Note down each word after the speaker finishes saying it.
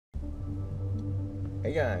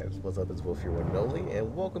Hey guys, what's up? It's Wolf, your one and only,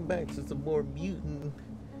 and welcome back to some more Mutant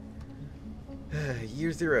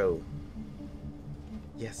Year Zero.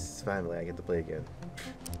 Yes, finally I get to play again.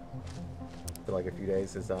 Been like a few days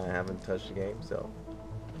since I haven't touched the game, so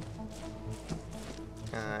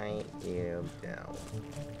I am down.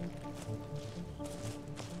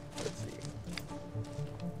 Let's see.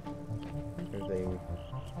 Anything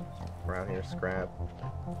around here? Scrap?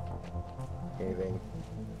 Anything?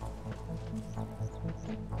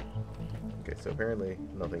 Okay, so apparently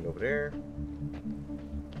nothing over there.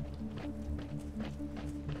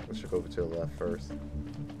 Let's go over to the left first.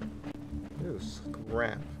 Ooh,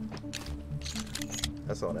 scrap.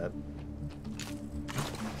 I saw that.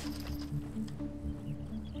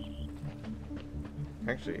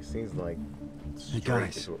 Actually, it seems like hey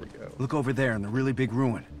guys, is where we go. Look over there in the really big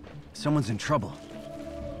ruin. Someone's in trouble.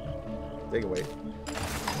 Take it away.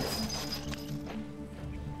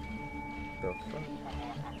 The fuck?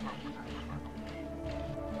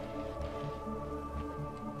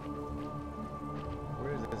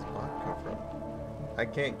 Where does this bot come from? I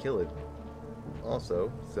can't kill it.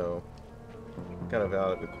 Also, so kind of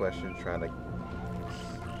out of the question trying to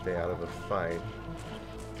stay out of a fight.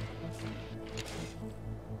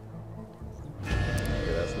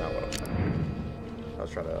 Yeah, that's not what I'm trying to do. I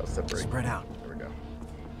was trying to separate. Spread out. There we go.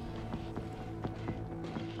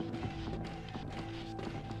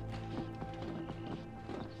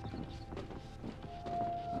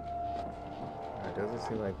 It doesn't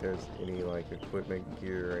seem like there's any like equipment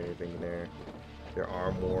gear or anything there. There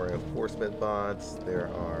are more enforcement bots. There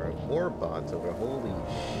are more bots over. Holy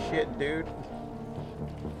shit, dude.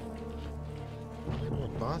 What more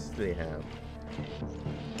bots do they have?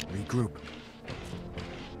 Regroup.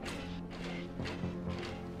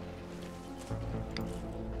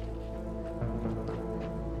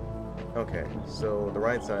 Okay, so the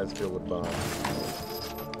right side is filled with bots.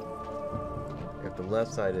 If the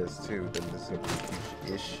left side is too, then this is a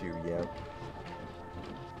huge issue, yep.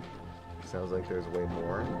 Sounds like there's way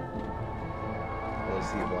more. Only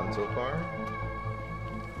see one so far.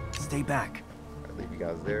 Stay back. I'll leave you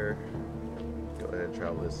guys there. Go ahead and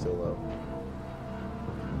travel this solo.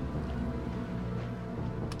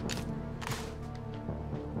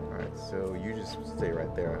 Alright, so you just stay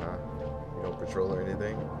right there, huh? You don't patrol or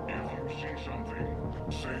anything? If you see something,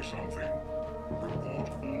 say something. Report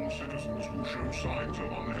all citizens who show signs of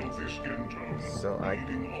unhealthy skin tone, So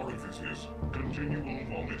bleeding orifices, continual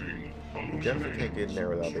vomiting, definitely can't get in there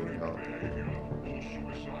without being caught. behavior, or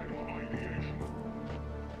suicidal ideation.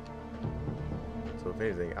 So if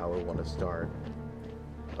anything, I would want to start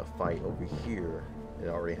a fight over here and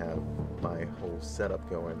already have my whole setup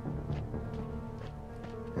going.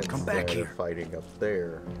 Come back Instead here. of fighting up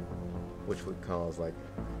there, which would cause like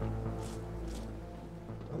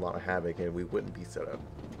a lot of havoc and we wouldn't be set up.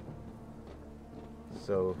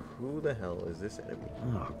 So who the hell is this enemy?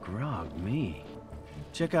 Oh, grog me.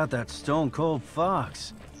 Check out that stone-cold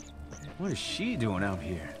fox. What is she doing out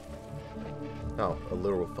here? Oh, a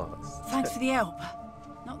literal fox. Thanks for the help.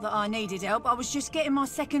 Not that I needed help, I was just getting my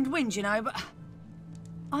second wind, you know, but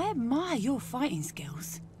I admire your fighting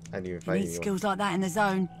skills. I didn't even You fight need anyone. skills like that in the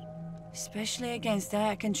zone. Especially against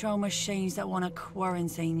out-of-control machines that want to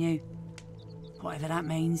quarantine you. Whatever that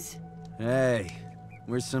means. Hey,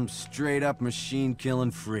 we're some straight-up machine-killing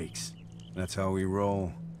freaks. That's how we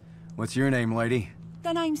roll. What's your name, lady?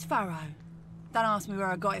 The name's Farrow. Don't ask me where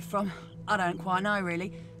I got it from. I don't quite know,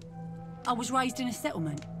 really. I was raised in a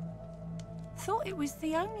settlement. Thought it was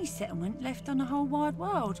the only settlement left on the whole wide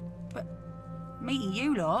world. But meeting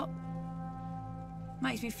you lot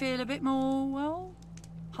makes me feel a bit more, well,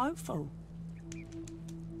 hopeful.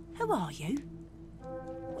 Who are you?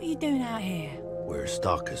 What are you doing out here? We're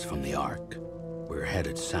stalkers from the Ark. We're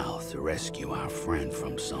headed south to rescue our friend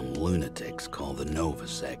from some lunatics called the Nova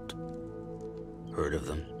Sect. Heard of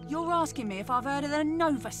them? You're asking me if I've heard of the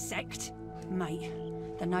Nova Sect? Mate,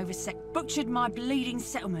 the Nova Sect butchered my bleeding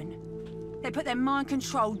settlement. They put their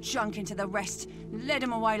mind-controlled junk into the rest, led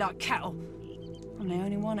them away like cattle. I'm the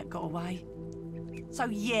only one that got away. So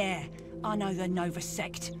yeah, I know the Nova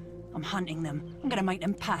Sect. I'm hunting them. I'm gonna make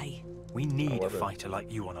them pay. We need a love it. fighter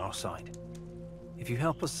like you on our side. If you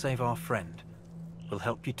help us save our friend, we'll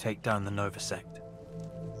help you take down the Nova Sect.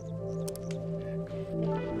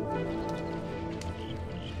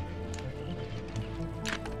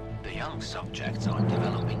 The young subjects are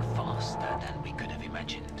developing faster than we could have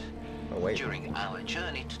imagined. Oh wait. During our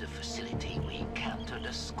journey to the facility, we encountered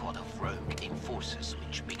a squad of rogue enforcers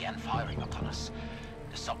which began firing upon us.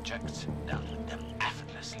 The subjects dealt with them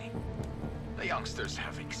effortlessly. The youngsters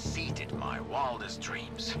have exceeded my wildest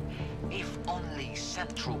dreams. If only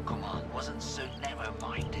Central Command wasn't so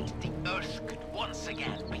narrow-minded, the Earth could once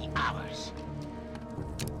again be ours.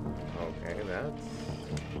 Okay, that's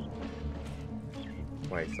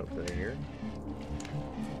quite something in here.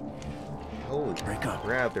 Holy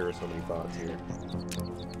crap, there are so many bots here.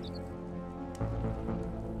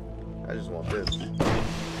 I just want this.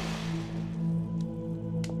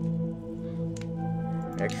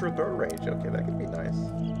 Extra throw range. Okay, that could be nice.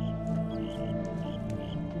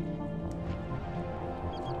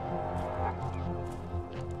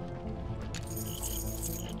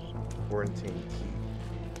 Quarantine key.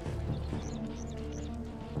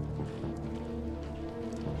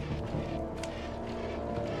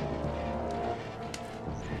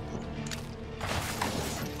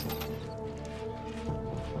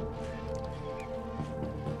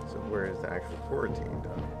 So where is the actual quarantine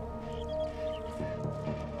done?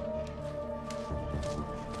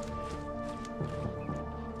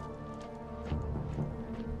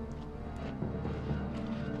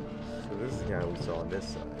 Yeah, we saw on this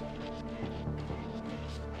side.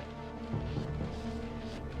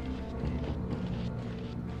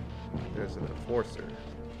 There's an enforcer,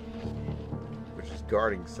 which is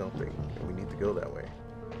guarding something, and we need to go that way.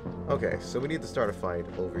 Okay, so we need to start a fight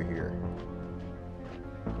over here.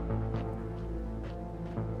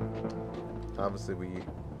 Obviously, we're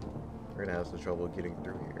gonna have some trouble getting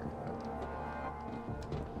through here.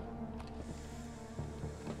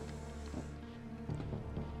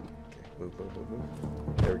 Move, move, move,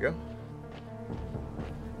 move. There we go.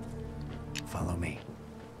 Follow me.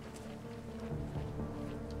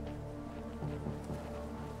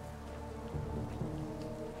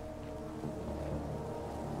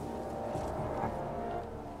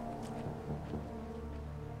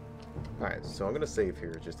 Alright, so I'm gonna save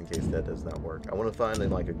here just in case that does not work. I want to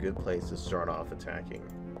find like a good place to start off attacking.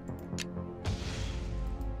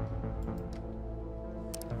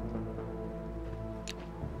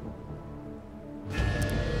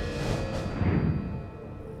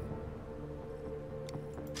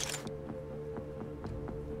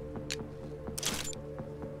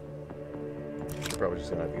 Probably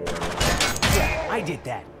just gonna have to go down there. Yeah, I did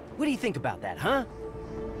that. What do you think about that, huh?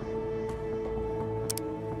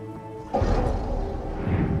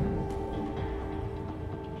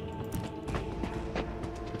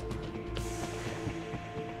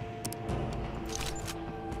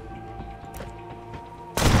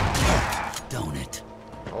 Don't it?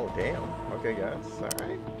 Oh, damn. Okay, guys.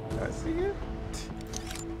 Alright. I see it.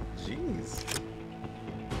 Jeez.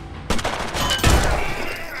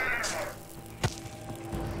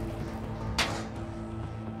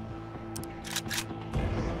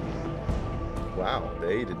 Wow,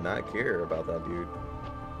 they did not care about that dude.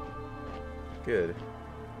 Good.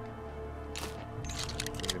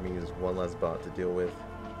 It means one less bot to deal with.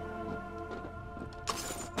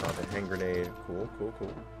 Oh, the hand grenade. Cool, cool,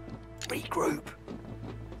 cool. Regroup.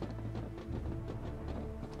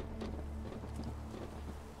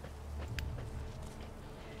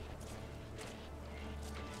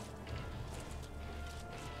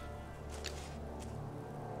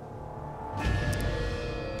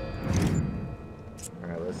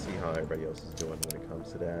 Alright, let's see how everybody else is doing when it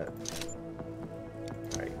comes to that.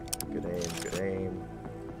 Alright, good aim, good aim.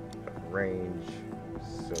 Range.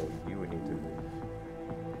 So you would need to move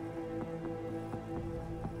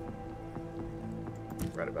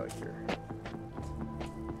right about here.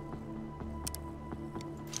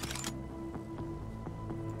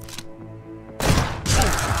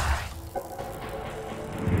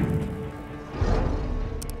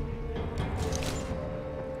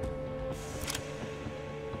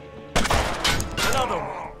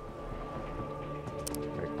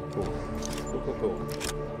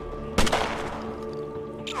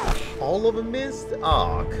 All of them missed?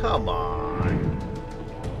 Oh, come on.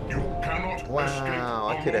 You cannot Wow,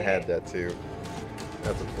 I escape could have the law. had that too.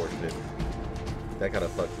 That's unfortunate. That kind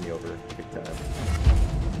of fucked me over big time.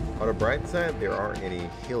 On the bright side, there aren't any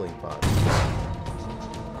healing bots.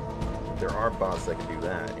 There are bots that can do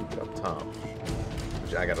that and get up top,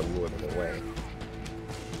 which I gotta lure them away.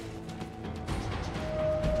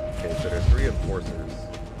 Okay, so there's 3 enforcers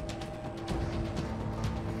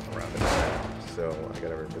around the map, so I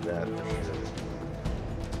gotta remember that for sure.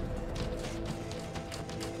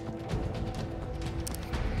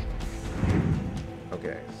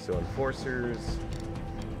 Okay, so enforcers.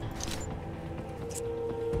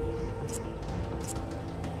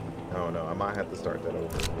 Oh no, I might have to start that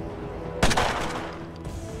over.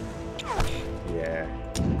 Yeah.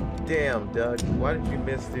 Damn, Doug. Why did you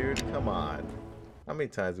miss, dude? Come on. How many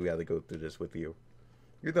times do we have to go through this with you?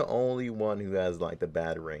 You're the only one who has like the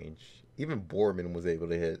bad range. Even Borman was able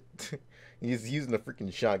to hit. He's using a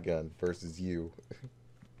freaking shotgun versus you.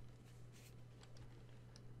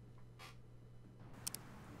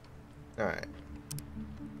 Alright.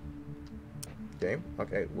 Okay,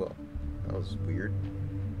 okay, well, that was weird.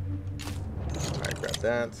 Alright, grab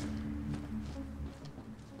that.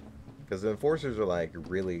 Because the enforcers are like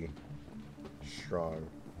really strong.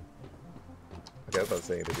 Okay, I was about to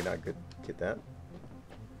say, did we not get that?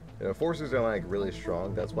 The enforcers are like really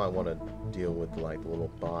strong. That's why I want to deal with like the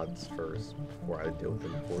little bots first before I deal with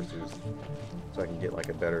the enforcers, so I can get like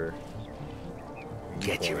a better.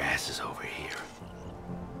 Get your asses over here.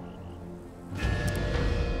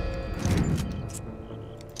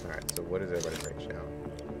 All right. So what is everybody's range now?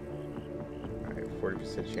 All right,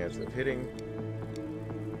 40% chance of hitting.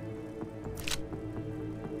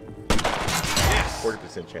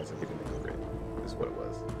 40% chance of hitting the crit is what it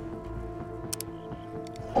was.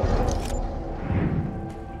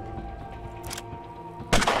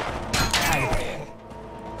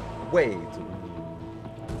 Wait.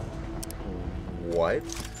 What?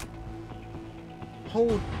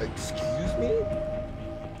 Hold. Excuse me?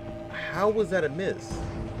 How was that a miss?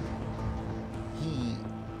 He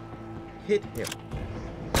hit him.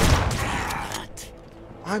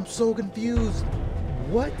 I'm so confused.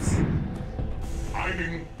 What?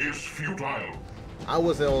 Hiding is futile. I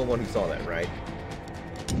was the only one who saw that, right?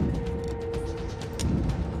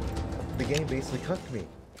 The game basically cucked me.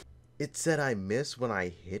 It said I missed when I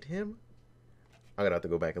hit him? I'm gonna have to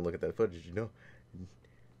go back and look at that footage, you know?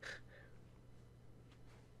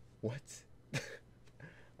 What?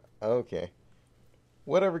 Okay.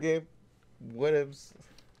 Whatever, game. Whatevs.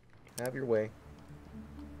 Have your way.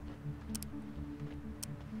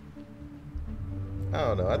 I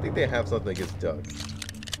don't know. I think they have something against Doug.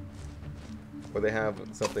 Or they have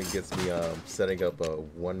something against me setting up a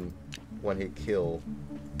one-hit kill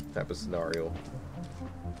type of scenario.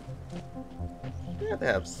 They have to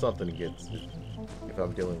have something against it if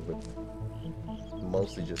I'm dealing with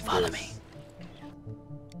mostly just Follow this. me.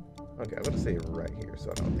 Okay, I'm gonna say it right here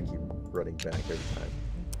so I don't have to keep running back every time.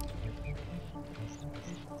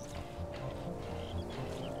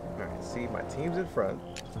 Alright, see, my team's in front.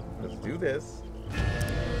 Let's do this.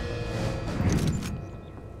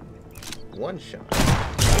 One shot.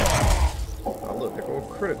 Oh look, they're going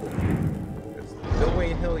critical. There's no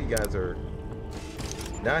way in hell you guys are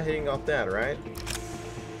not hitting off that, right?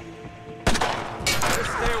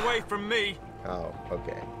 Stay away from me. Oh,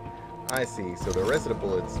 okay. I see. So the rest of the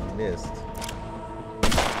bullets missed.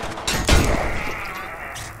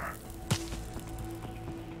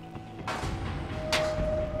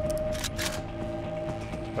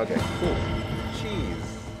 Okay, cool. Jeez.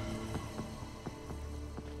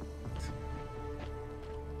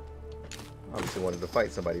 Obviously wanted to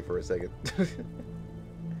fight somebody for a second.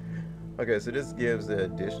 Okay, so this gives an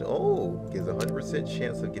additional... Oh, gives a 100%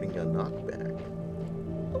 chance of getting a knockback.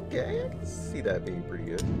 Okay, I can see that being pretty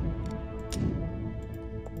good.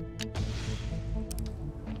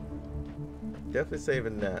 Definitely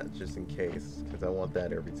saving that just in case, because I want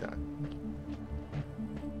that every time.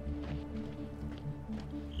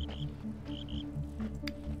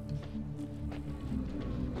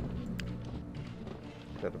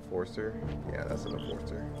 Is that a enforcer? Yeah, that's an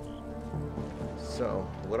enforcer. So,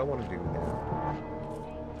 what I want to do now...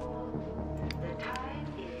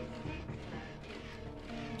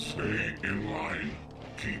 Stay in line.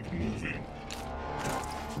 Keep moving.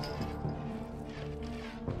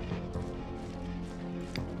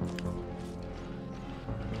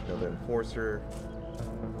 Another enforcer.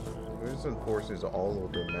 There's enforcers all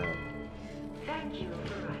over the map. Thank you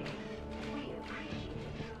for writing. We appreciate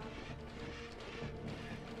it.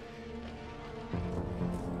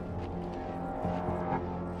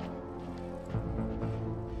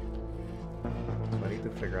 So I need to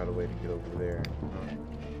figure out a way to get over there.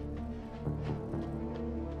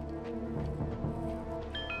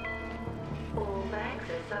 All bags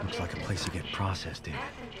are subject Looks like a to place to get processed in.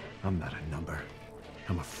 passengers. I'm not a number.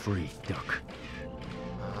 I'm a free duck.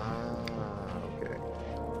 Ah, okay.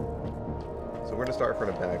 So we're gonna start from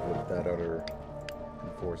the back with that other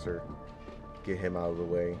enforcer. Get him out of the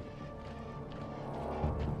way.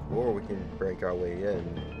 Or we can break our way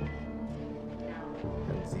in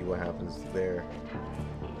and see what happens there.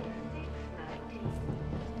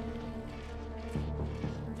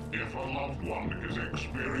 If a loved one is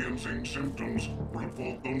experiencing symptoms,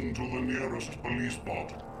 report them to the nearest police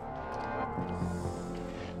bot.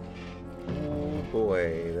 Oh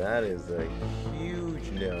boy, that is a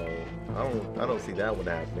huge no. I don't see that one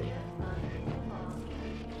happening.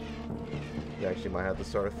 You actually might have to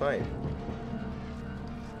start a fight.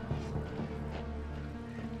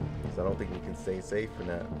 I don't think we can stay safe for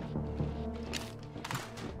that.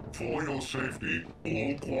 For your safety,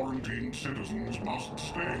 all quarantined citizens must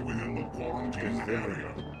stay within the quarantine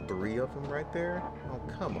area. 3 of them right there? Oh,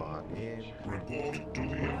 come on, man. Report to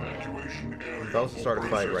the evacuation area. If I was to start a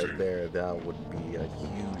fight right processing. there, that would be a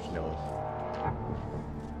huge no.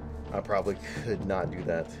 I probably could not do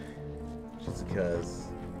that. Just because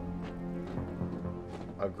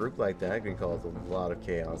a group like that can cause a lot of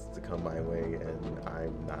chaos to come my way, and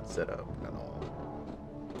I'm not set up at all.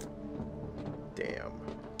 Damn.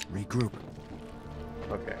 Regroup.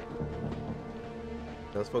 Okay.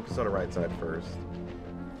 Let's focus on the right side first.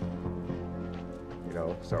 You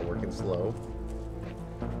know, start working slow.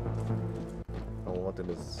 I want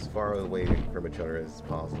them as far away from each other as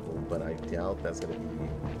possible, but I doubt that's going to be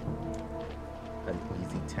an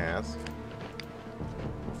easy task.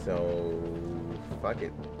 So, fuck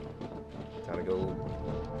it. Time to go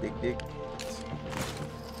big dick.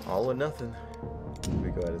 All or nothing. Let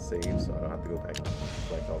me go ahead and save so I don't have to go back and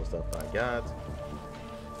select all the stuff I got.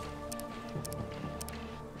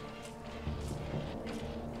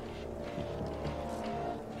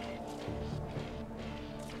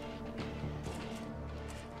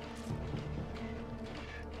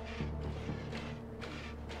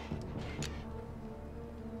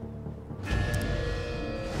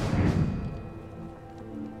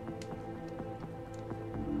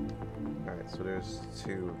 So there's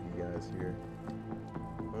 2 of you guys here.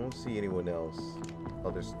 I don't see anyone else.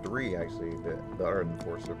 Oh, there's 3 actually. The other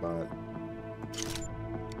enforcer bot.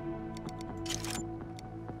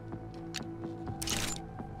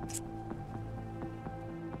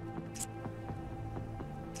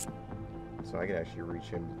 So I can actually reach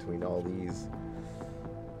him between all these.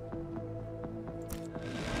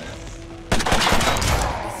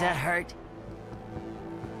 Does that hurt?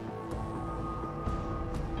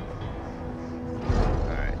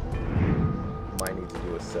 Might need to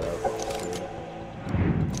do a setup.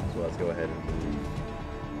 So let's go ahead and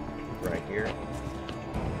move right here.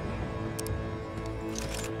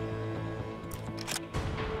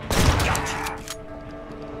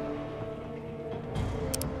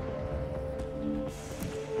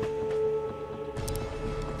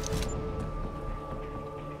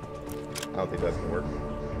 I don't think that's gonna work.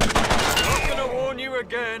 I'm gonna warn you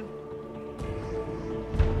again.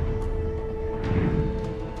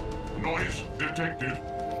 Noise detected.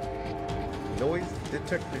 Noise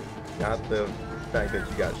detected. Not the fact that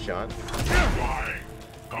you got shot. Comply.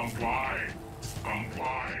 Comply.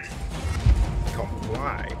 Comply.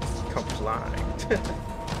 Comply. Comply.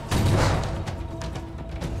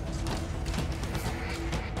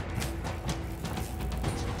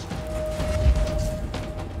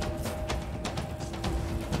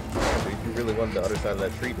 So you really wanted the other side of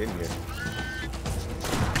that tree, didn't you?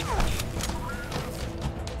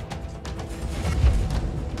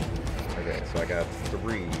 Okay, so I got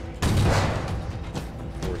 3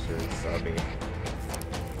 forcers on me.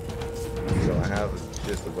 So I have a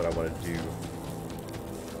gist of what I want to do.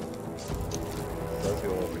 Let's go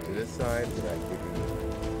over to this side. Did I give me...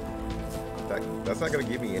 That's not going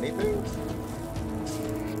to give me anything?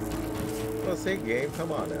 Well, say game.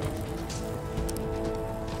 Come on now.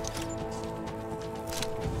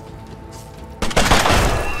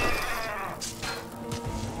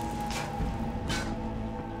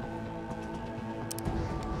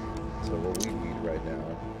 So what we need right now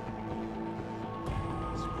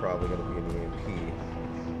is probably going to be an EMP.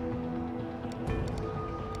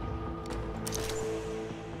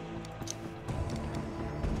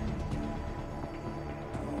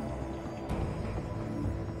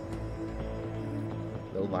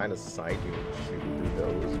 No line of sight, you can shoot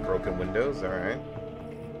through those broken windows, alright.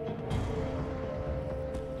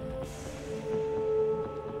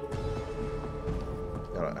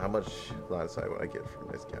 How much line of sight would I get from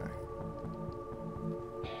this guy?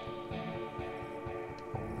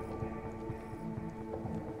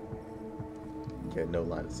 Okay, no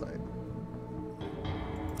line of sight.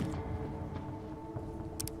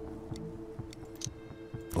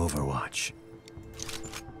 Overwatch.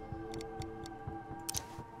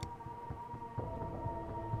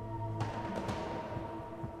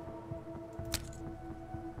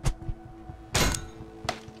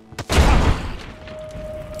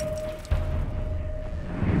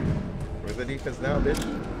 Where's the defense now, bitch?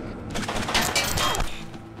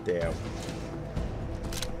 Damn.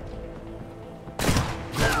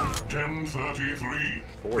 1033.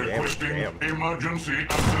 4 damage, Requesting damn. emergency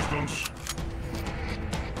assistance.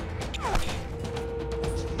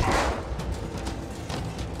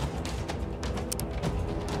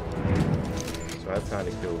 So I have time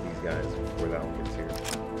to kill these guys before that one gets here.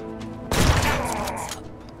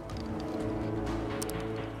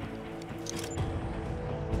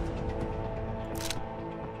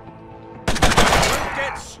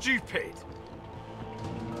 That's stupid!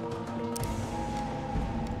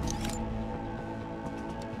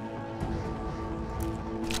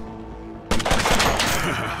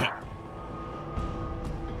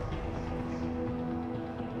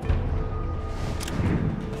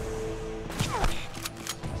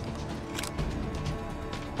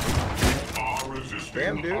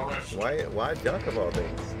 Damn, dude. Why duck of all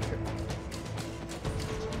things?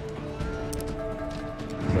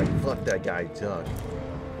 It's like, fuck that guy, duck.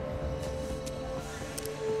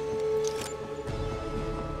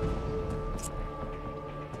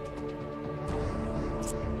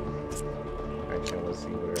 Actually, let's see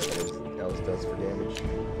what everything else does for damage.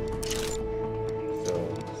 So,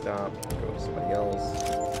 stop, go to somebody else.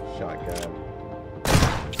 Shotgun.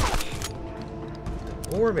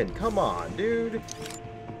 Borman, come on, dude.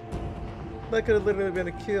 That could have literally been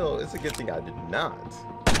a kill. It's a good thing I did not.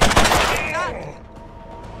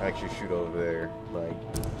 Actually shoot over there. Like,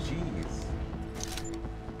 jeez.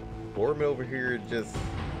 Borman over here just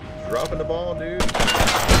dropping the ball, dude.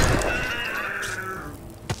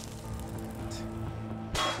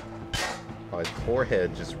 My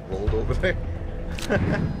forehead just rolled over there.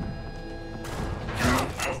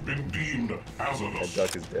 Have been deemed hazardous. That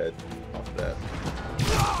duck is dead off that.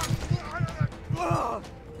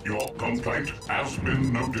 Your complaint has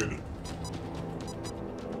been noted.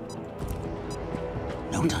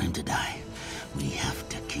 No time to die. We have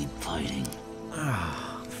to keep fighting.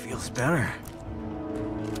 Ah, feels better.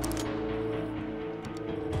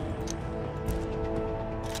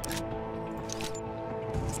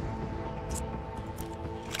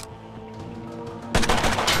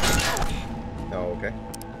 Oh, okay.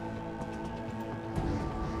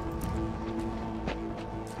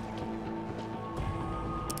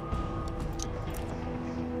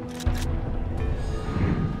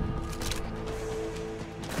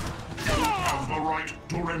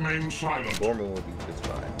 To remain silent. Borman will be just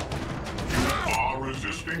fine. You are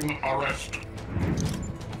resisting arrest.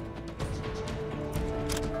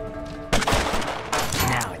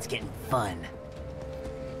 Now it's getting fun.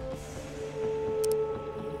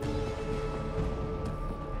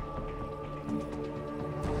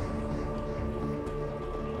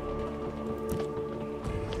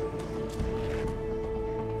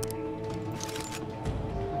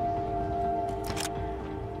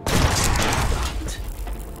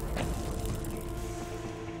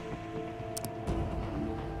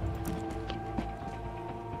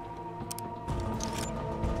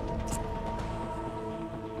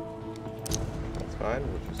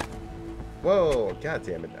 Which is... Whoa, god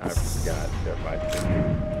damn it, I forgot. Never mind.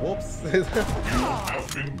 Whoops. You have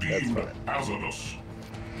been deemed hazardous.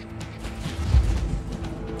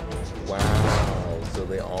 Wow, so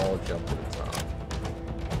they all jump to the top.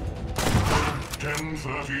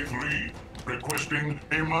 1033, requesting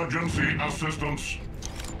emergency assistance.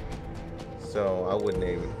 So I wouldn't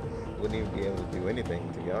even be able to do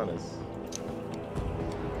anything, to be honest.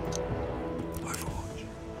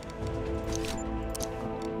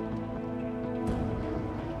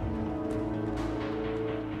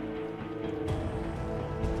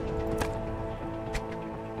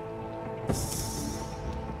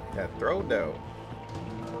 That throw though.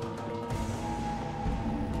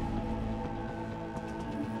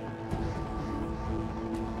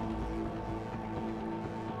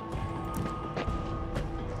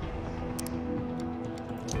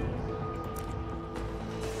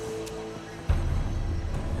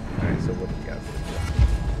 Alright, so what do you got for this?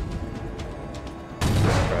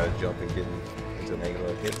 Try to jump and get into an angle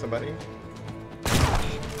and hit somebody.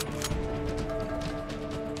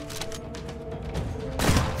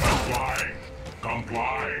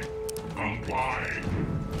 Comply. Comply.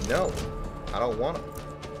 No, I don't want to.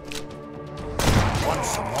 Want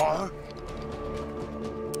some more?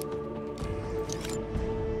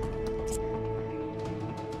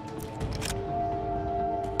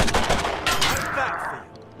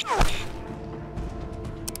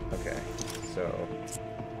 Okay, so.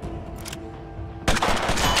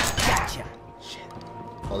 Gotcha. Shit.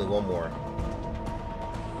 Only one more.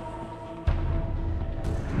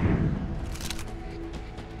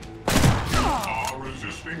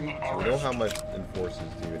 I know how much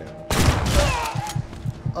enforcers do now.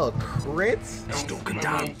 A crit? Stoken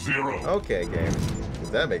down. 0. Okay, game.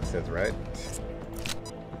 That makes sense, right?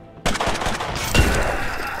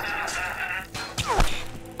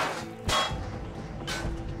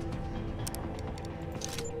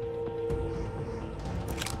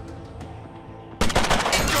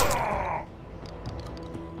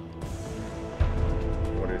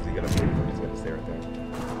 What is he gonna do? He's gonna stay right there.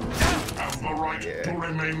 Have the right to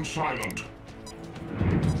remain silent.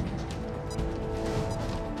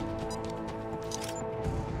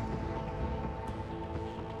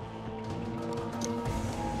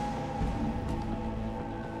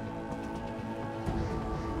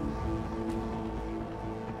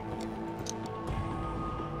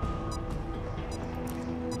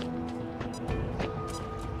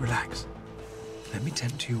 me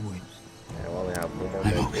tend to your wounds. Yeah, I only have one more I'm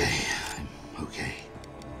med okay. kit. I'm okay.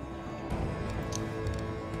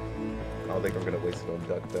 I don't think I'm gonna waste it on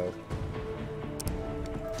Duck though.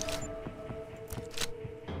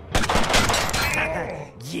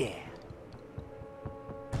 Yeah.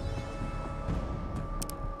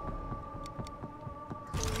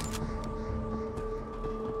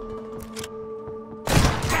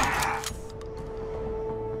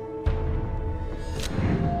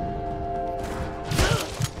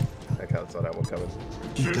 I kinda saw that one coming.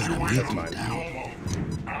 Situation mine. normal.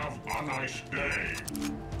 Have a nice day.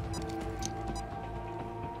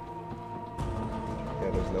 Yeah,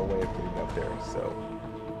 there's no way of getting up there, so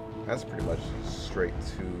that's pretty much straight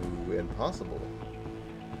to impossible.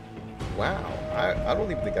 Wow, I don't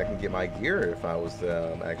even think I can get my gear if I was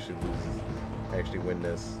to actually win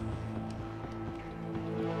this.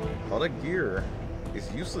 All the gear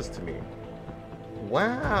is useless to me.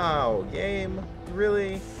 Wow, game,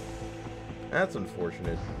 really? That's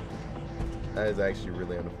unfortunate. That is actually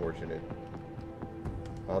really unfortunate.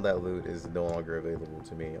 All that loot is no longer available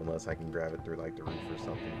to me unless I can grab it through like the roof or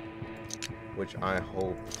something. Which I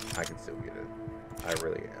hope I can still get it. I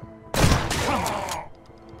really am.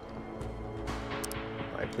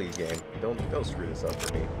 Alright, please game. Don't screw this up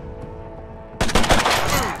for me.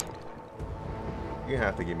 You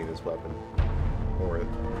have to give me this weapon. Or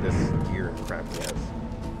this gear crap he has.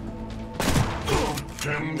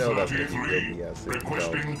 You know that's gonna be good, yes, if you don't.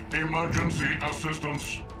 Requesting emergency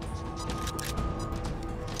assistance.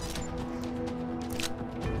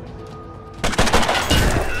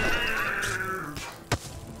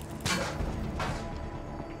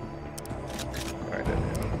 Alright then.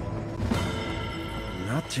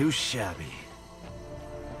 Not too shabby.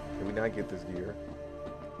 Can we not get this gear?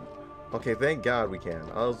 Okay, thank God we can.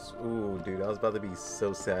 Ooh, dude, I was about to be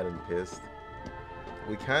so sad and pissed.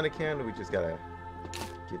 We kinda can, we just gotta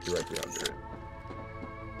get directly under it.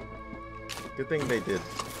 Good thing they did,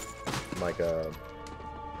 like,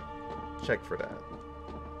 check for that.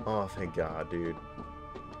 Oh, thank God, dude.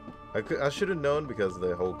 I should have known because of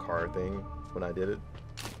the whole car thing when I did it.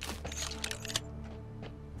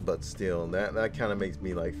 But still, that kind of makes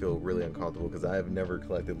me, like, feel really uncomfortable because I have never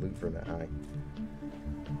collected loot from that high.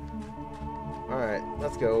 Alright,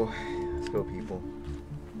 let's go. Let's go, people.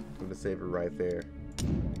 I'm gonna save it right there.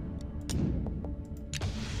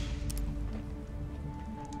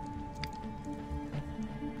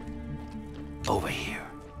 Over here.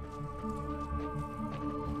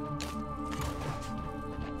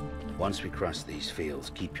 Once we cross these fields,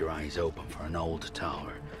 keep your eyes open for an old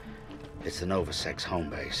tower. It's the Novasec's home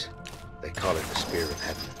base. They call it the Spear of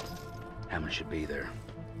Heaven. Hammond should be there.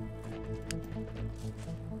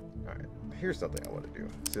 Alright, here's something I want to do.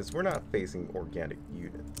 Since we're not facing organic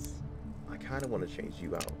units, I kind of want to change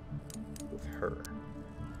you out with her.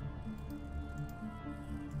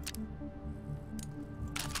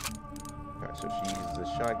 Alright, so she uses a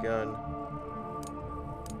shotgun.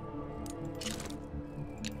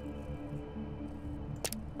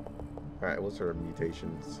 Alright, what's her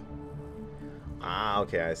mutations? Ah,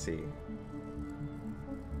 okay, I see.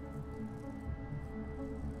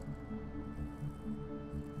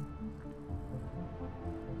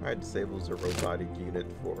 Alright, disables a robotic unit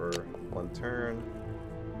for 1 turn.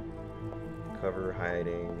 Cover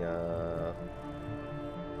hiding,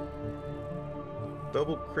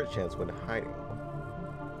 double crit chance when hiding.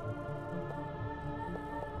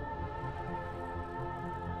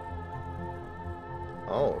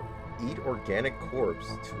 Oh, eat organic corpse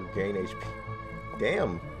to regain HP.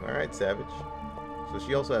 Damn. Alright, Savage. So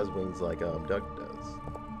she also has wings like Doug does.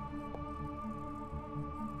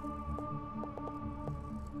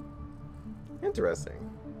 Interesting.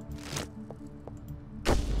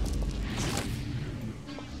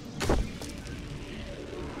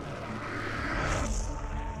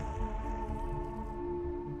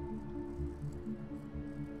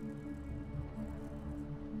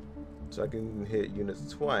 So I can hit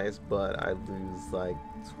units twice, but I lose like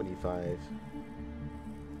 25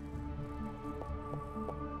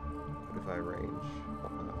 range.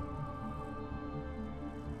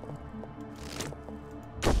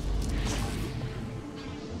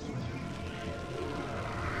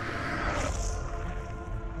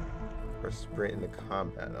 Or sprint into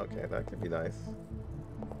combat. Okay, that could be nice.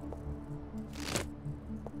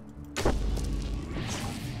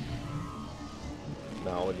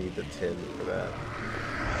 Now I'll need the 10 for that.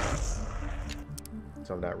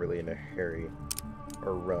 So I'm not really in a hurry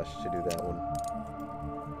or rush to do that one.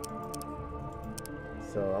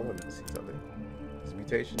 So I wanted to see something. Does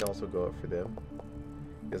mutation also go up for them?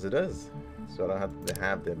 Yes, it does. So I don't have to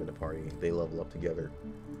have them in the party. They level up together.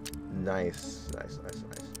 Nice, nice, nice,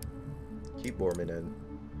 nice. Keep Borman in.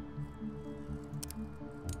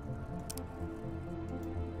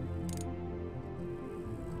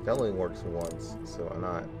 That only works once, so I'm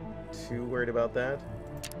not too worried about that.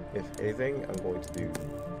 If anything, I'm going to do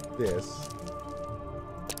this.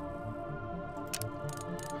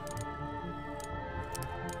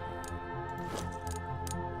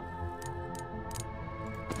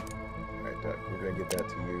 Alright, Duck, we're going to get that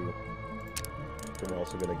to you. Then we're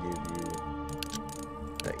also going to give you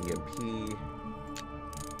that EMP.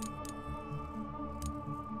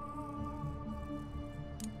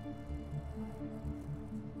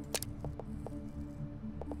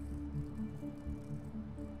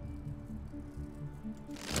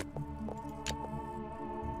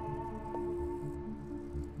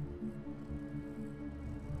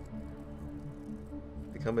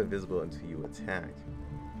 Become invisible until you attack.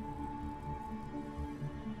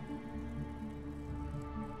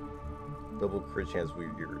 Double crit chance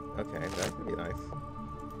with your... Okay, that could be nice.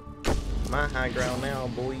 My high ground now,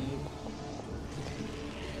 boy.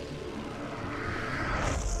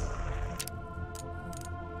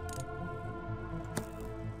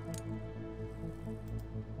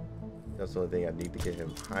 That's the only thing I need to get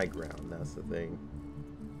him high ground. That's the thing.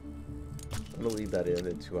 I'm gonna leave that in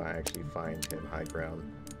until I actually find him high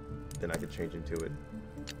ground. Then I can change into it.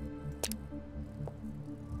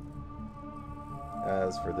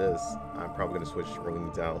 As for this, I'm probably gonna switch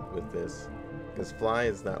wings out with this. Because fly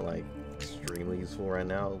is not like extremely useful right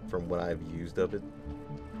now from what I've used of it.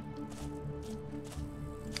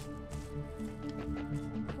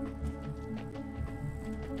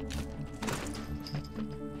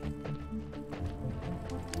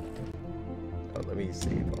 Oh, let me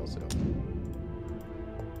save also.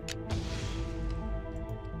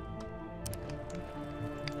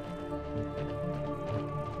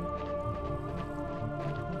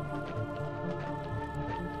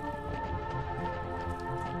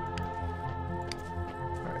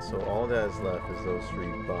 So all that is left is those 3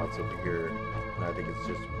 bots over here, and I think it's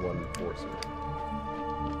just 1 enforcer.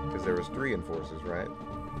 Because there was 3 enforcers, right?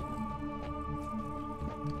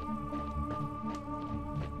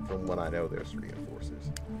 From what I know, there's 3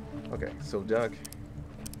 enforcers. Okay, so Duck,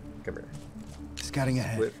 come here. Scouting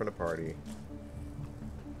ahead. Split from the party.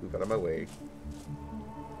 Move out of my way.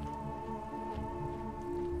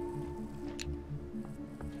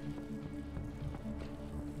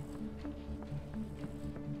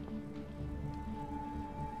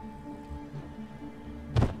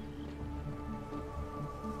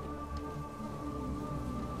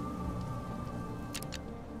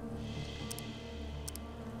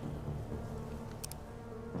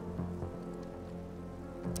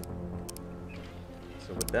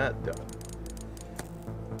 So with that done,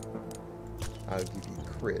 I'll give you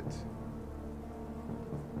crit,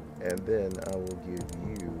 and then I will give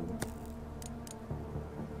you,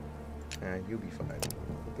 and you'll be fine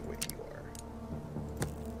with the way you are.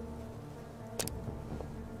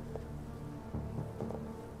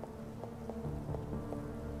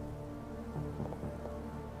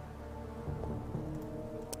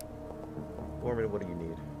 Foreman, what do you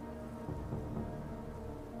need?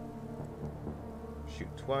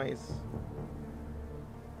 Shoot twice.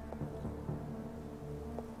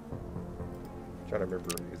 Trying to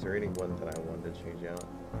remember, is there anyone that I wanted to change out?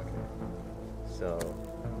 Okay. So,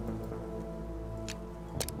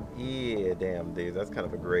 yeah, damn, dude, that's kind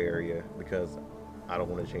of a gray area because I don't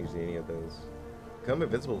want to change any of those. Become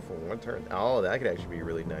invisible for 1 turn. Oh, that could actually be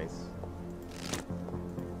really nice.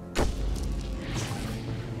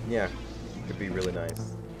 Yeah, could be really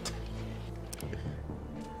nice.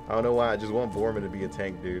 I don't know why, I just want Borman to be a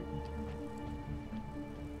tank, dude.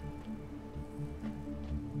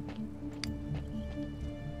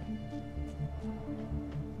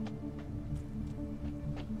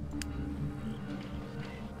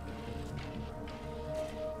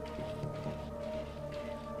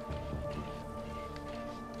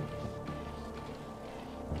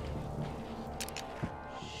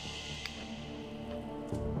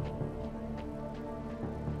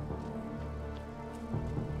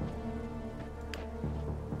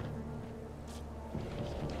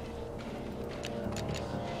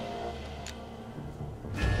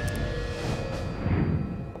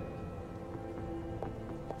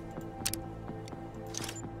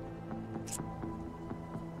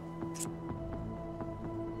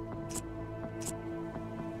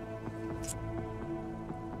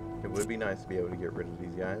 It would be nice to be able to get rid of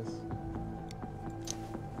these guys.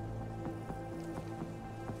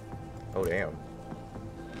 Oh, damn.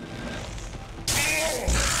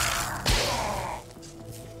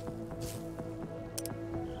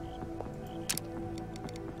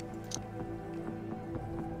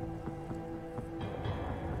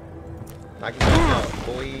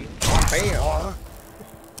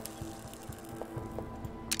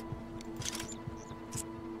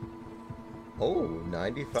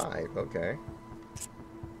 95, okay.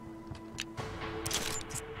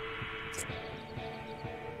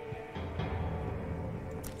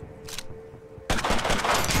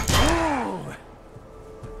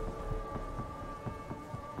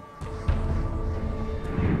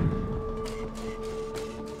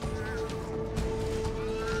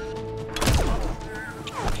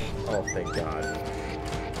 Oh, thank God.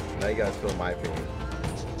 Now you guys feel my pain.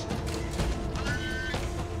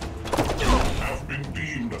 Have been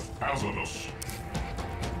deemed hazardous.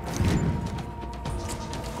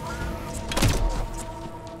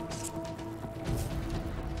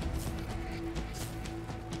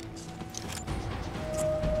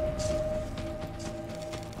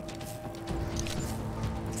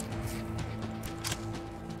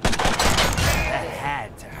 That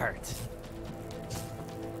had to hurt.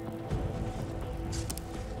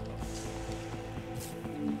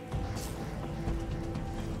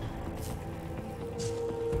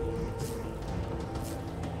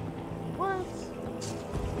 What?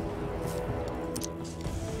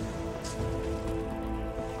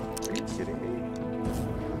 Are you kidding me?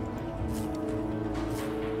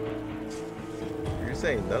 You're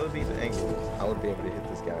saying none of these angles I would be able to hit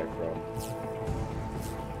this guy from?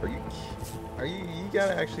 You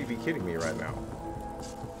gotta actually be kidding me right now.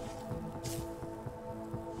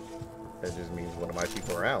 That just means one of my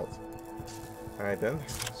people are out. Alright then,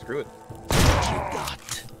 screw it. What you got?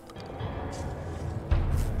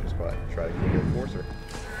 Just try to get a enforcer.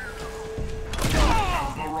 You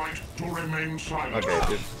have the right to remain silent. Okay,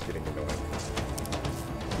 this is getting annoying.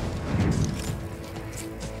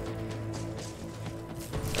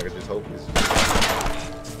 I could just hope this.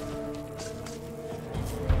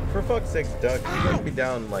 For fuck's sake, Duck, you let me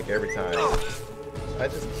down like every time. I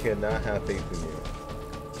just cannot have faith in you.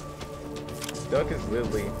 Duck is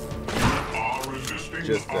literally Are resisting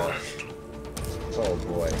just arrest. oh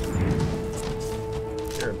boy.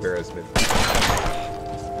 You're embarrassment.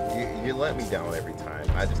 You let me down every time.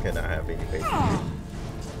 I just cannot have any faith in you.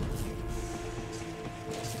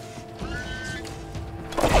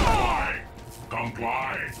 Comply.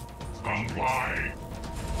 Comply. Comply.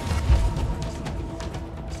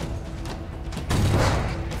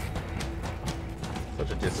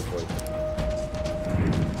 Such a disappointment.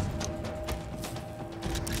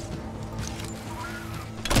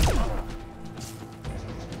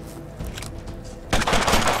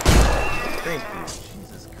 Thank you.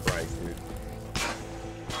 Jesus Christ, dude.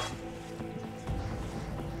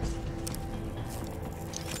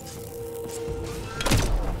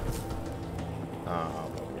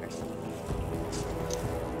 Okay.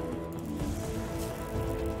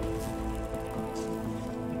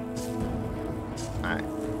 Alright.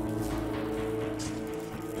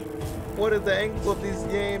 What is the angle of this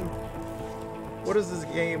game? What does this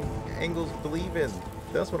game angles believe in?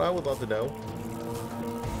 That's what I would love to know.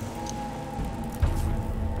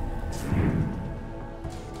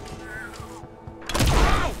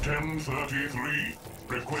 Wow. 1033.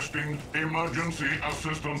 Requesting emergency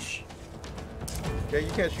assistance. Yeah,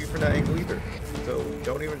 you can't shoot from that angle either. So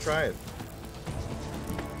don't even try it.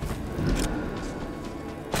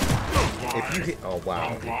 If you hit, oh wow,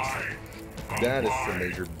 Comply. that is Comply. some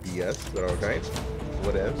major BS. But okay,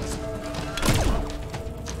 whatever.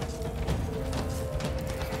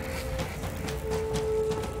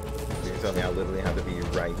 So you tell me I literally have to be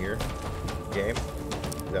right here, game?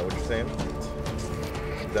 Is that what you're saying?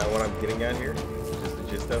 Is that what I'm getting at here? Just the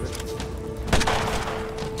gist of it?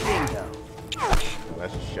 Bingo.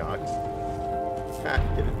 That's a shock. Ha,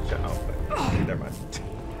 get it shot. Oh, never mind.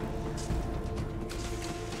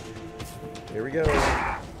 Here we go.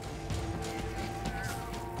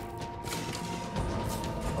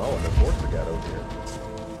 Oh, and the enforcer got over here.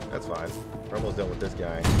 That's fine. We're almost done with this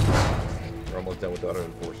guy. We're almost done with the other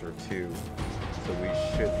enforcer too. So we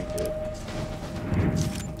should be good.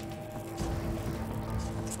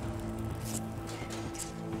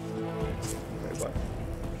 Wait, what?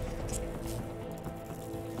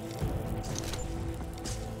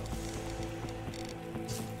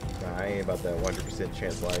 Nah, I ain't about that 100%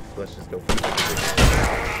 chance life. Let's just go for the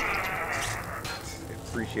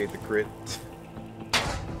appreciate the crit.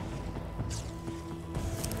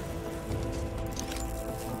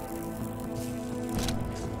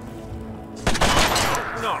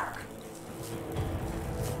 Knock.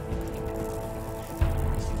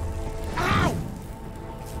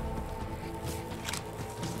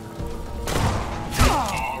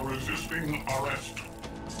 Are resisting arrest.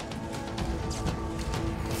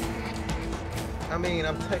 I mean,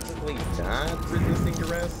 I'm technically not resisting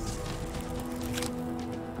arrest.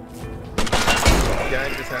 This guy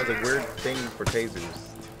just has a weird thing for tasers.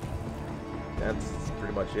 That's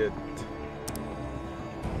pretty much it.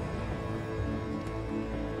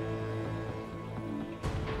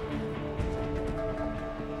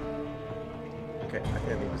 Okay, I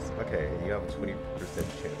can't even. Okay, you have a 20%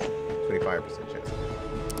 chance, 25% chance.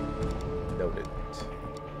 Noted.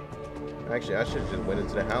 Actually, I should have just went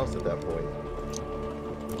into the house at that point.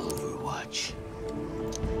 Overwatch.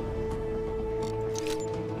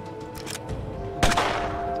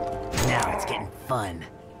 Now it's getting fun.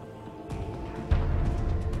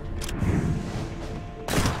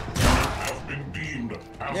 Have been deemed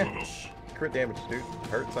hazardous. Crit damage, dude.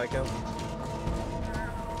 Hurt, psycho.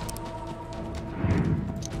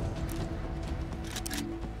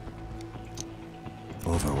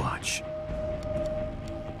 Overwatch.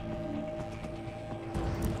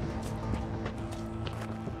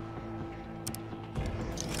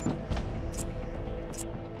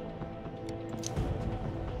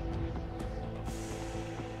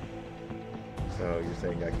 So you're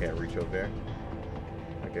saying I can't reach over there?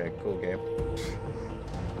 Okay, cool game.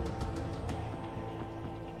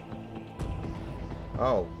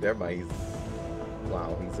 Oh, never mind.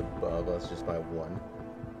 Wow, he's above us just by 1.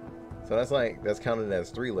 So that's counted as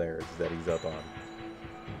 3 layers that he's up on.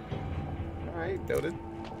 Alright, noted.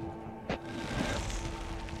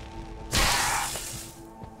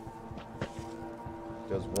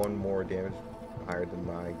 Does 1 more damage higher than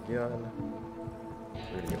my gun.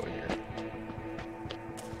 We're gonna go in here.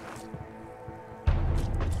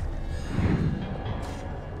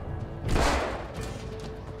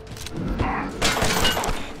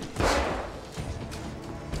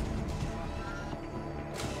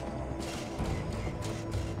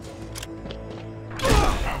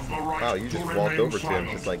 Wow, you just walked over to him,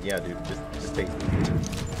 just like, yeah, dude, just take me.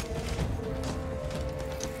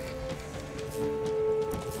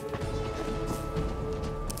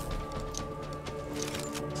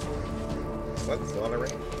 What? Still on a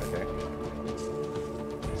range? Okay.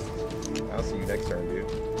 I'll see you next turn, dude.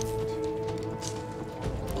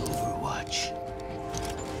 Overwatch.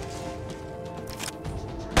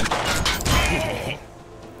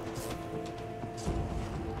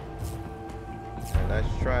 Nice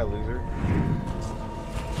try, loser.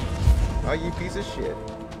 Oh, you piece of shit.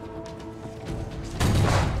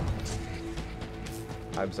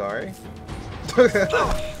 I'm sorry.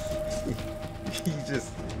 He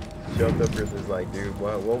just jumped up here and was like, dude,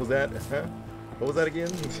 what was that? Huh? What was that again?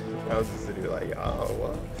 I was just sitting there like, oh,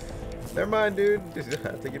 well, never mind, dude.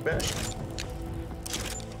 I'll take it back.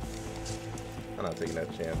 I'm not taking that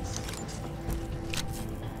chance.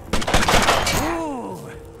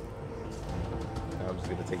 I'm just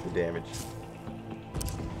gonna take the damage.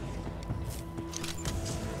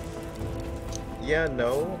 Yeah,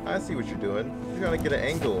 no, I see what you're doing. You're trying to get an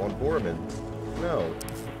angle on Borman. No.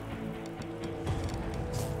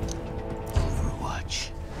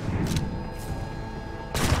 Overwatch.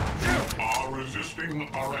 You are resisting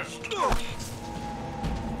arrest.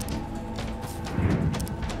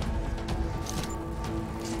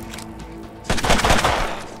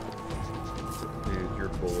 Dude, your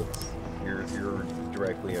bullets. You're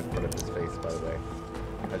directly in front of his face, by the way.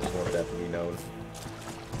 I just want that to be known.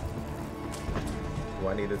 Do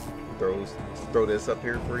I need to throw this up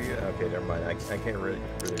here for you? Okay, never mind. I can't really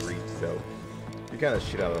reach, so you're kind of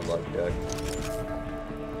shit out of luck, Doug.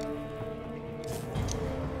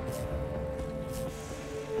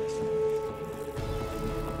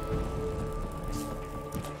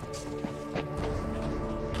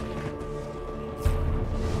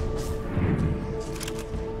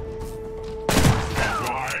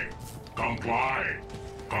 Comply.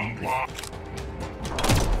 Comply.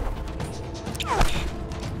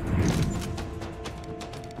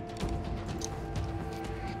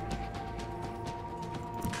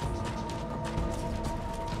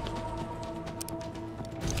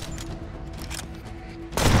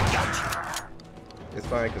 It's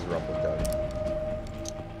fine because Rumple's done.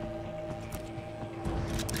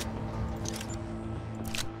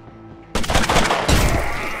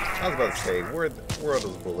 I was about to say, where are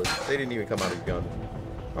those bullets? They didn't even come out of your gun.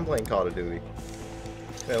 I'm playing Call of Duty.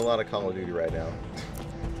 Playing a lot of Call of Duty right now.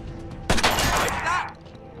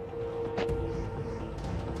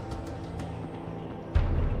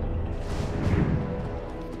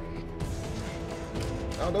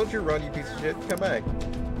 Oh, don't you run, you piece of shit. Come back.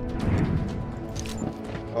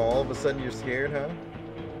 Oh, all of a sudden you're scared, huh?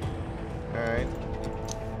 Alright.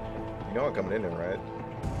 You know I'm coming in there, right?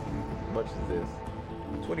 How much is this?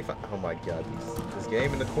 25. Oh my god, this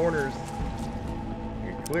game in the corners.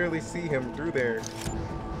 You can clearly see him through there.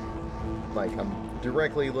 Like, I'm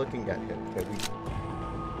directly looking at him. Can we...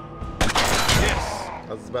 Yes!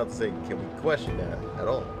 I was about to say, can we question that at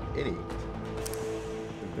all? Idiot.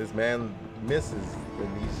 this man misses, then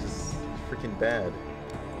he's just freaking bad.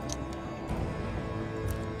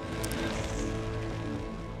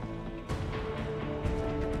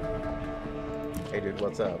 Hey dude,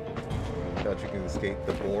 what's up? Thought you can escape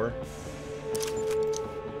the boar?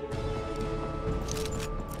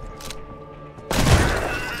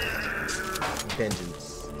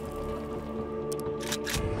 Vengeance.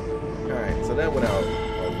 Alright, so that went out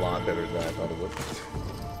a lot better than I thought it would.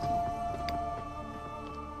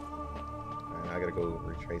 I gotta go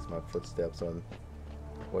retrace my footsteps on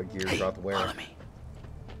what gear about to wear. Follow me.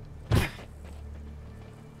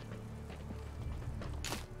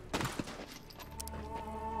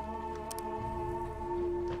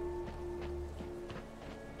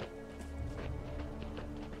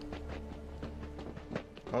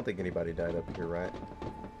 I don't think anybody died up here, right?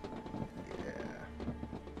 Yeah.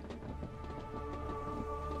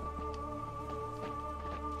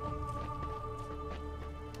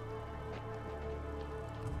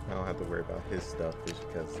 I don't have to worry about his stuff just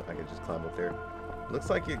because I can just climb up there. Looks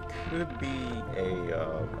like it could be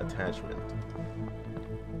a attachment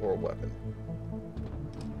or a weapon.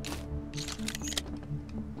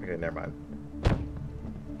 Okay, never mind.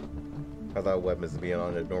 I thought weapons being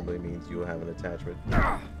on it normally means you will have an attachment.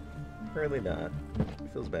 Apparently not.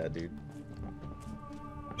 It feels bad, dude.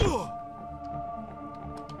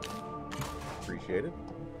 Appreciate it.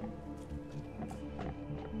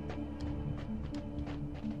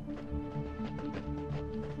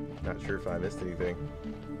 Not sure if I missed anything.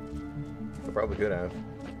 I probably could have.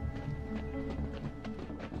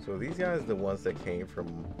 So these guys are the ones that came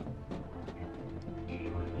from...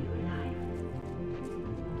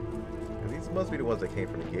 These must be the ones that came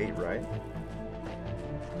from the gate, right?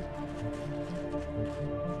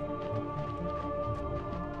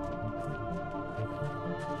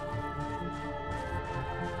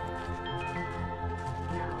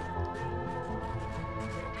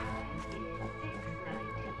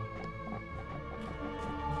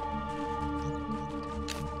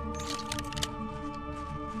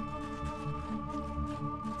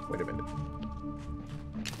 Wait a minute.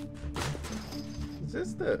 Is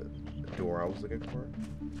this the door I was looking for?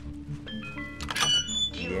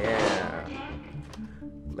 Yeah.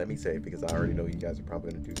 Let me say, because I already know you guys are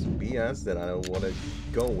probably going to do some BS that I don't want to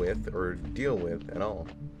go with or deal with at all.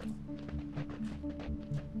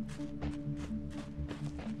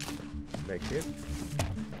 Make it.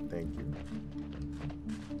 Thank you.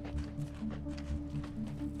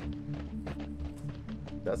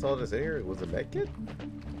 That's all that's in here? It was a med kit?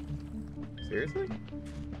 Seriously?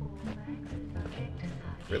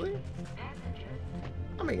 Really?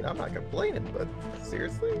 I mean, I'm not complaining, but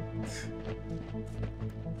seriously?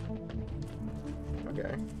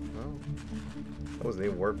 Okay. Well, that wasn't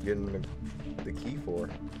even worth getting the key for.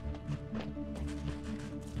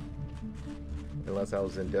 Unless I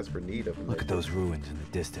was in desperate need of it. Look at those ruins in the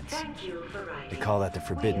distance. Thank you for writing. They call that the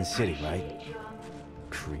Forbidden City, right?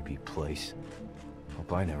 Creepy place.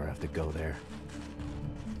 Hope I never have to go there.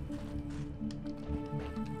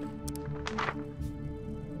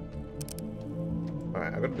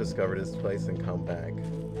 Alright, I'm gonna discover this place and come back.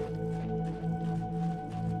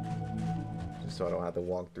 Just so I don't have to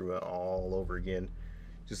walk through it all over again.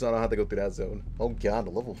 Just so I don't have to go through that zone. Oh god, the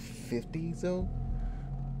level 50 zone?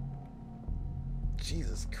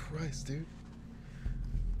 Jesus Christ, dude.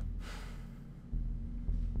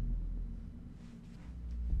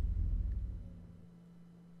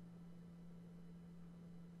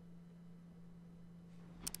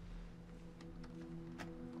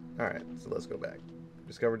 Alright, so let's go back.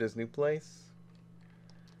 Discovered this new place.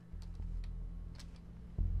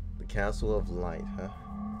 The Castle of Light, huh?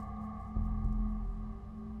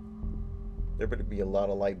 There better be a lot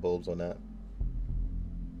of light bulbs on that.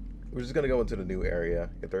 We're just gonna go into the new area.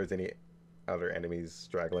 If there's any other enemies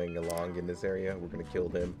straggling along in this area, we're gonna kill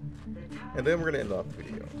them. And then we're gonna end off the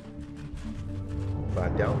video. But I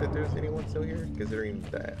doubt that there's anyone still here, considering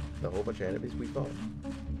that the whole bunch of enemies we fought.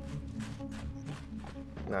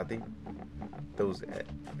 No, I think those...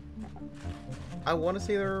 I want to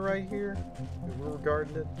say they were right here, if we're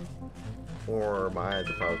guarding it. Or my eyes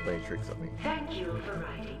are probably playing tricks on me. Thank you for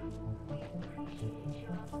writing.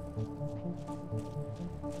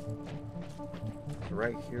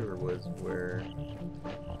 Right here was where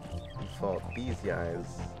we fought these guys,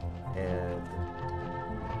 and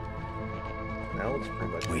now it's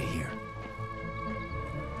pretty much... Wait here.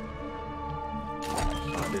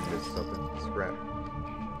 Oh, I did miss something. Scrap.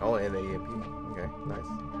 Oh, and the EMP. Okay, nice.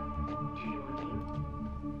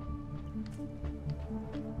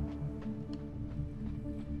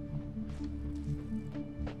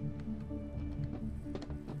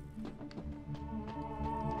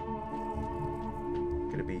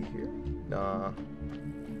 Nah.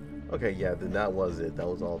 Okay, yeah, then that was it. That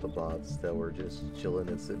was all the bots that were just chilling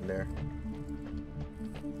and sitting there.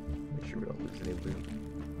 Make sure we don't lose any loot.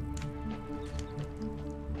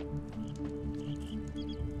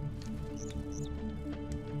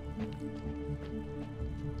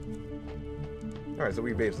 Alright, so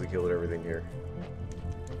we basically killed everything here.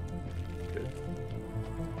 Good.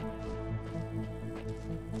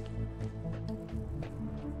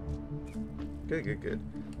 Good, good, good.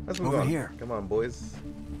 Let's move Over on. here. Come on, boys.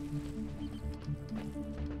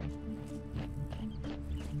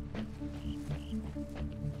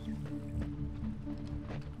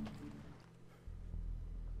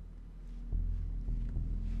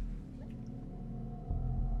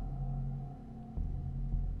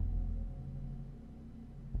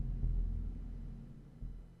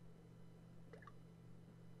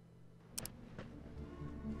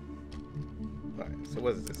 Alright, so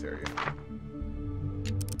what is this area?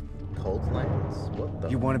 Cold lands? What the?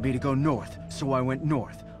 You wanted me to go north, so I went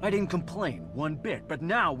north. I didn't complain one bit, but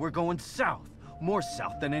now we're going south. More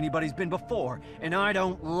south than anybody's been before, and I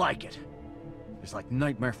don't like it. There's like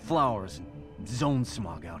nightmare flowers and zone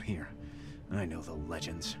smog out here. I know the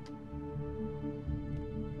legends.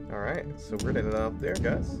 Alright, so we're heading out there,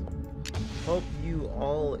 guys. Hope you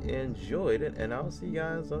all enjoyed it, and I'll see you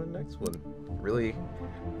guys on the next one. Really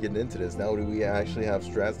getting into this. Now do we actually have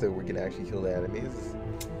strats that we can actually kill the enemies?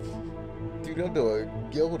 Dude, I'm doing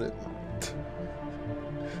gilded.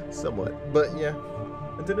 Somewhat. But yeah.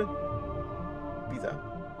 Until then, peace out.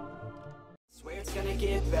 Swear it's gonna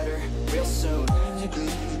get better real soon.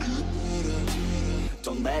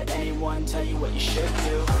 Don't let anyone tell you what you should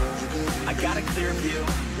do. I got a clear view.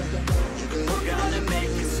 We're gonna make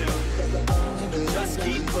it soon. Just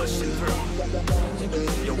keep pushing through.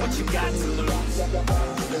 You're what you got to lose.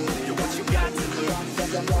 You're what you got to lose.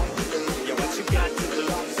 You're what you got to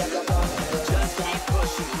lose. Just keep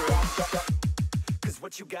pushing through. 'Cause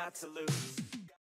what you got to lose.